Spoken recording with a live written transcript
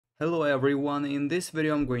Hello everyone, in this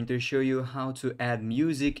video I'm going to show you how to add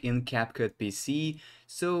music in CapCut PC.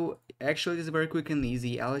 So actually it's very quick and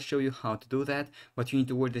easy. I'll show you how to do that, but you need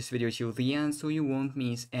to watch this video till the end so you won't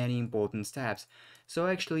miss any important steps. So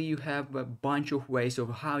actually you have a bunch of ways of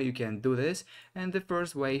how you can do this, and the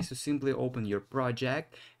first way is to simply open your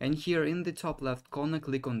project, and here in the top left corner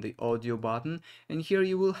click on the audio button, and here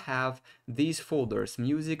you will have these folders: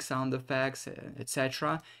 music, sound effects,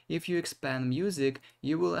 etc. If you expand music,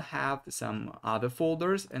 you will have some other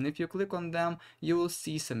folders, and if you click on them, you will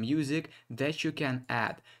see some music that you can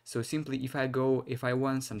add. So simply if I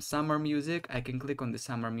want some summer music, I can click on the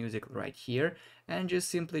summer music right here and just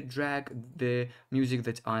simply drag the music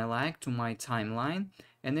that I like to my timeline,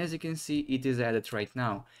 and as you can see, it is added right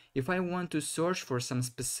now. If I want to search for some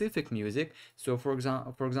specific music, so for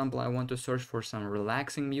example I want to search for some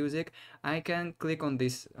relaxing music, I can click on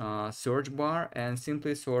this search bar and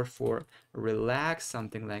simply search for relax,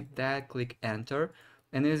 something like that, click enter,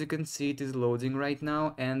 and as you can see, it is loading right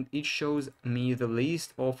now and it shows me the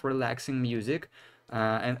list of relaxing music,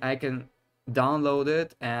 and I can download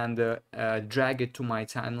it and drag it to my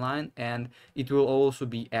timeline, and it will also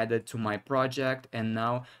be added to my project, and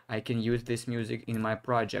now I can use this music in my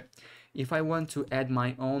project. If I want to add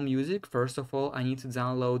my own music, first of all I need to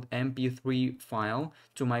download MP3 file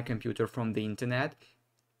to my computer from the internet.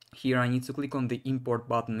 Here I need to click on the import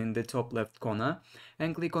button in the top left corner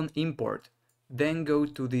and click on import. Then go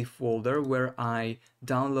to the folder where I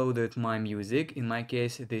downloaded my music. In my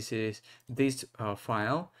case, this is this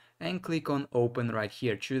file, and click on open right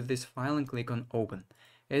here. Choose this file and click on open.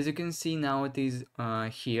 As you can see, now it is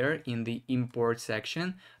here in the import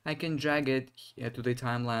section. I can drag it to the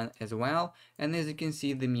timeline as well, and as you can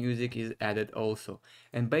see, the music is added also.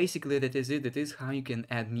 And basically that is it. That is how you can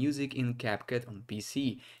add music in CapCut on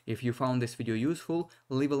PC. If you found this video useful,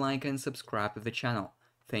 leave a like and subscribe to the channel.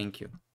 Thank you.